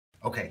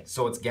Okay,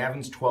 so it's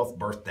Gavin's 12th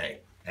birthday,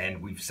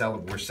 and we're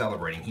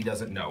celebrating. He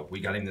doesn't know. We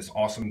got him this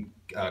awesome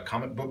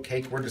comic book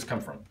cake. Where'd this come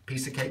from?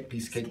 Piece of Cake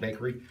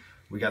Bakery.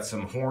 We got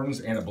some horns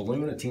and a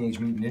balloon, a Teenage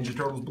Mutant Ninja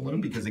Turtles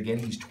balloon, because again,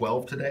 he's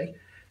 12 today,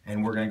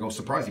 and we're gonna go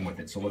surprise him with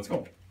it. So let's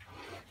go.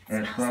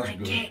 It smells like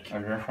good. Cake. I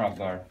just right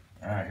there.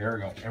 All right, here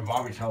we go. And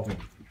Bobby's helping.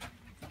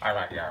 All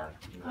right, Gavin.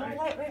 All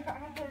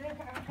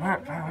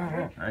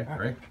right,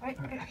 ready?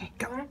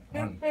 Go.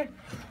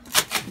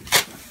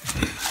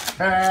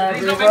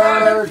 Happy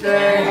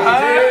birthday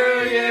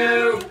to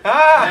you.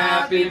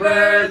 Happy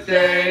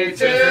birthday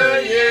to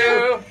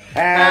you.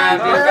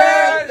 Happy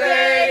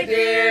birthday,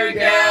 dear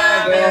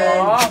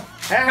Gavin.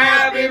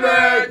 Happy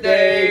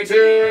birthday to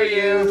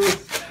you.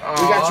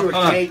 We got you a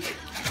cake.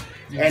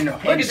 And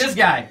look at this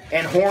guy.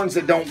 And horns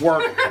that don't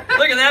work.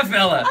 Look at that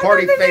fella.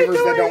 Party favors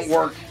that don't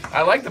work.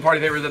 I like the party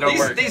favors that don't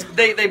work.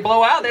 They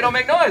blow out. They don't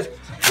make noise.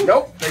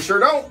 Nope, they sure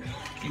don't.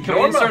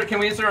 Can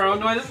we insert our own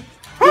noises?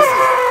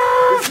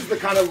 This is the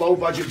kind of low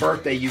budget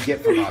birthday you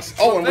get from us.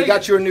 Oh, and we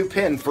got you a new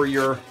pin for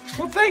your.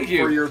 Well, thank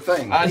you. For your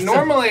thing.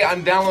 Normally,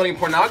 I'm downloading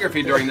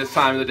pornography during this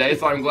time of the day,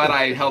 so I'm glad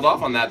I held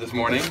off on that this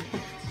morning.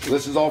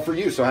 This is all for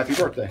you, so happy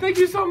birthday. Thank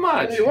you so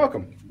much. You're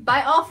welcome.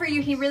 By all for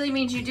you, he really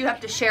means you do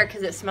have to share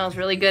because it smells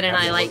really good and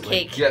I like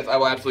cake. Yes, I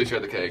will absolutely share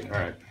the cake. All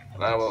right.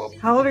 I will.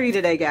 How old are you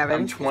today, Gavin?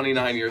 I'm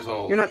 29 years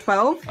old. You're not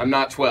 12? I'm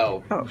not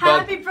 12. Oh.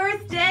 Happy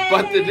birthday!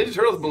 But the Ninja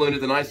Turtles balloon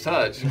is a nice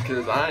touch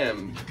because I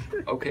am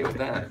okay with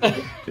that.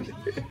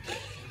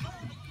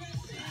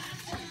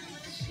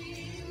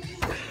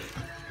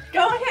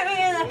 Don't hit me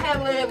in the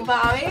head with it,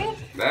 Bobby.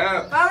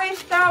 That. Bobby,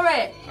 stop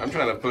it. I'm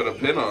trying to put a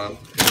pin on.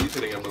 He's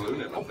hitting a balloon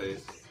in my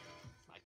face.